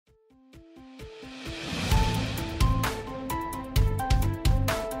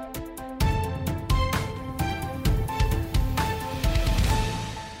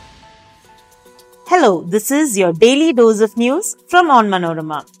Hello, this is your daily dose of news from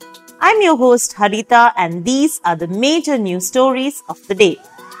Onmanorama. I'm your host Harita and these are the major news stories of the day.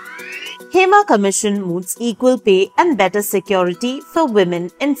 Hema Commission moots equal pay and better security for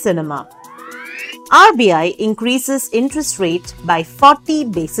women in cinema. RBI increases interest rate by 40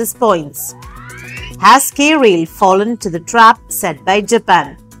 basis points. Has K-Rail fallen to the trap set by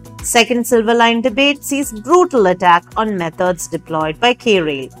Japan? Second Silver Line debate sees brutal attack on methods deployed by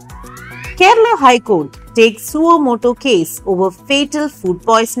K-Rail. Kerala High Court takes suo motu case over fatal food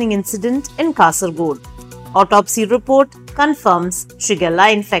poisoning incident in Kasaragod. Autopsy report confirms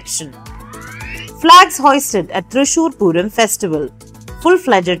Shigella infection. Flags hoisted at Thrissur Puram festival.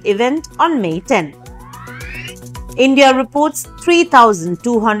 Full-fledged event on May 10. India reports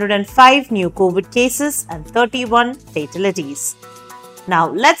 3,205 new COVID cases and 31 fatalities.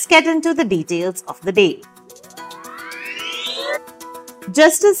 Now let's get into the details of the day.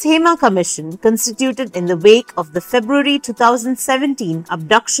 Justice Hema Commission, constituted in the wake of the February 2017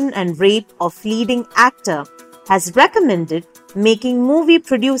 abduction and rape of leading actor, has recommended making movie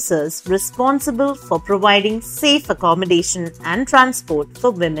producers responsible for providing safe accommodation and transport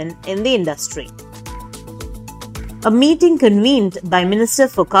for women in the industry. A meeting convened by Minister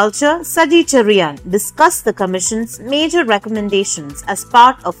for Culture Saji Cheriyan discussed the Commission's major recommendations as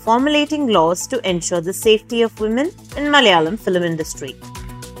part of formulating laws to ensure the safety of women in Malayalam film industry.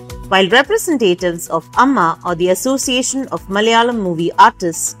 While representatives of AMMA or the Association of Malayalam Movie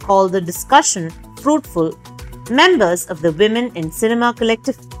Artists called the discussion fruitful, members of the Women in Cinema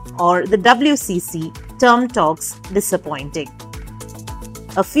Collective or the WCC termed talks disappointing.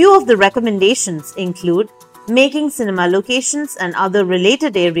 A few of the recommendations include making cinema locations and other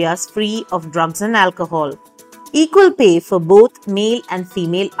related areas free of drugs and alcohol, equal pay for both male and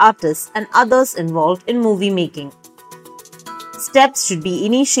female artists and others involved in movie making. Steps should be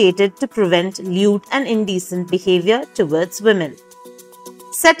initiated to prevent lewd and indecent behavior towards women.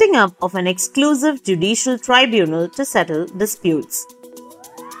 Setting up of an exclusive judicial tribunal to settle disputes.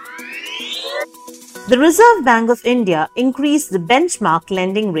 The Reserve Bank of India increased the benchmark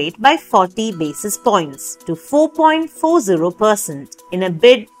lending rate by 40 basis points to 4.40% in a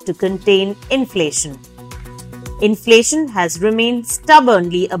bid to contain inflation. Inflation has remained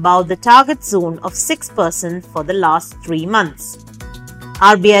stubbornly above the target zone of 6% for the last 3 months.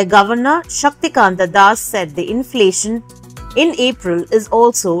 RBI Governor Shaktikanta Das said the inflation in April is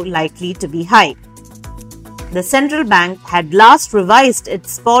also likely to be high. The central bank had last revised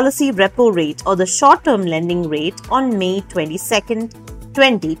its policy repo rate or the short-term lending rate on May 22,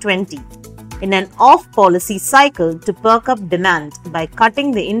 2020, in an off-policy cycle to perk up demand by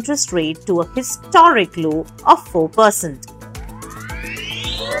cutting the interest rate to a historic low of 4%.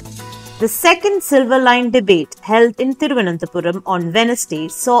 The second Silver Line debate held in Thiruvananthapuram on Wednesday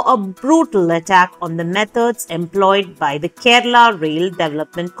saw a brutal attack on the methods employed by the Kerala Rail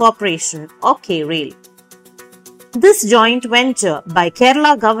Development Corporation or K-Rail. This joint venture by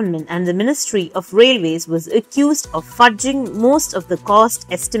Kerala government and the Ministry of Railways was accused of fudging most of the cost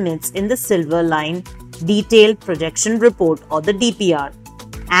estimates in the Silver Line Detailed Projection Report or the DPR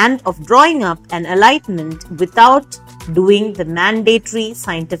and of drawing up an alignment without doing the mandatory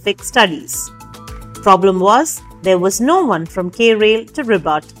scientific studies. Problem was, there was no one from K-Rail to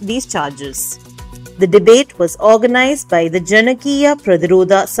rebut these charges. The debate was organized by the Janakiya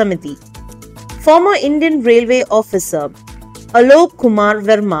Prathirodha Samiti. Former Indian Railway officer Alok Kumar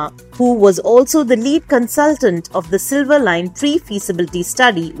Verma, who was also the lead consultant of the Silver Line pre-feasibility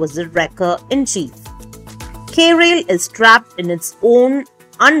study, was the wrecker-in-chief. K-Rail is trapped in its own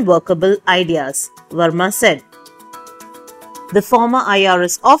unworkable ideas, Verma said. The former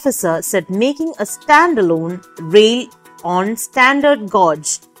IRS officer said making a standalone rail on standard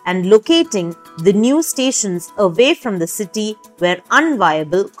gauge and locating the new stations away from the city were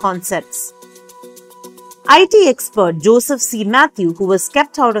unviable concepts. IT expert Joseph C. Matthew, who was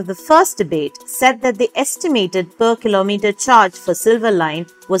kept out of the first debate, said that the estimated per kilometre charge for Silver Line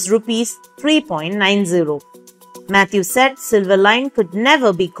was Rs 3.90. Matthew said Silver Line could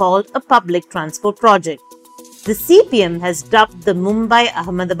never be called a public transport project. The CPM has dubbed the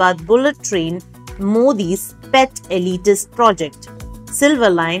Mumbai-Ahmedabad bullet train Modi's pet elitist project. Silver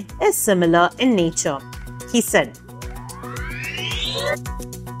Line is similar in nature, he said.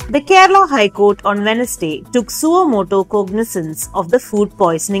 The Kerala High Court on Wednesday took suo motu cognizance of the food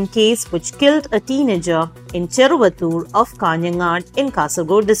poisoning case which killed a teenager in Cheruvattur of Kanyangad in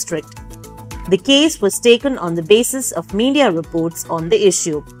Kasaragod district. The case was taken on the basis of media reports on the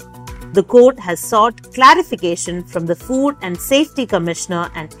issue. The court has sought clarification from the Food and Safety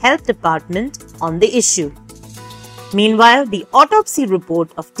Commissioner and Health Department on the issue. Meanwhile, the autopsy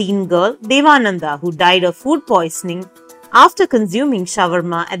report of teen girl Devananda, who died of food poisoning after consuming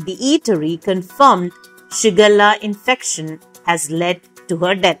shawarma at the eatery, confirmed Shigella infection has led to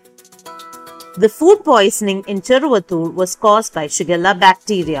her death. The food poisoning in Cheruvattur was caused by Shigella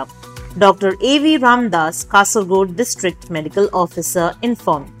bacteria, Dr. A.V. Ramdas, Kasaragod District Medical Officer,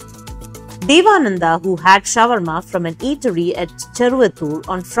 informed. Devananda, who had shawarma from an eatery at Cheruvattur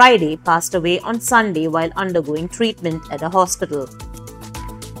on Friday, passed away on Sunday while undergoing treatment at a hospital.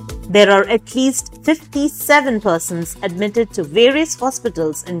 There are at least 57 persons admitted to various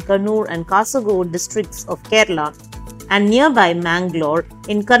hospitals in Kannur and Kasaragod districts of Kerala and nearby Mangalore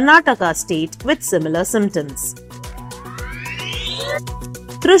in Karnataka state with similar symptoms.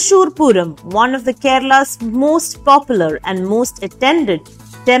 Thrissur Puram, one of the Kerala's most popular and most attended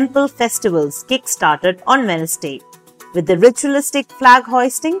temple festivals, kick-started on Wednesday, with the ritualistic flag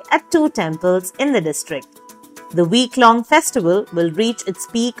hoisting at 2 temples in the district. The week-long festival will reach its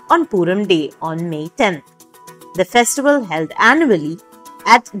peak on Puram Day on May 10th. The festival, held annually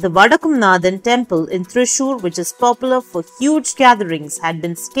at the Vadakumnathan temple in Thrissur, which is popular for huge gatherings, had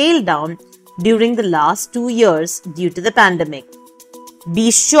been scaled down during the last 2 years due to the pandemic.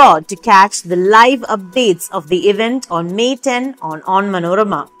 Be sure to catch the live updates of the event on May 10 on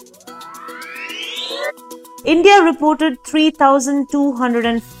Onmanorama. India reported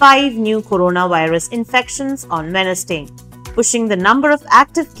 3,205 new coronavirus infections on Wednesday, pushing the number of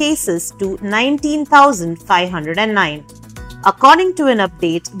active cases to 19,509, according to an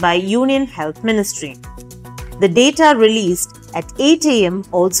update by Union Health Ministry. The data released at 8 a.m.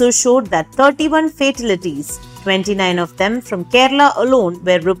 also showed that 31 fatalities, 29 of them from Kerala alone,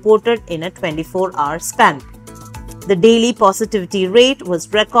 were reported in a 24-hour span. The daily positivity rate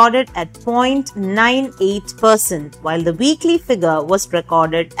was recorded at 0.98%, while the weekly figure was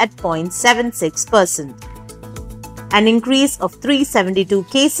recorded at 0.76%. An increase of 372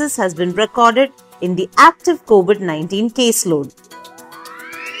 cases has been recorded in the active COVID-19 caseload.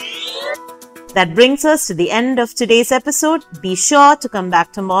 That brings us to the end of today's episode. Be sure to come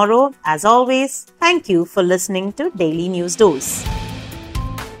back tomorrow. As always, thank you for listening to Daily News Dose.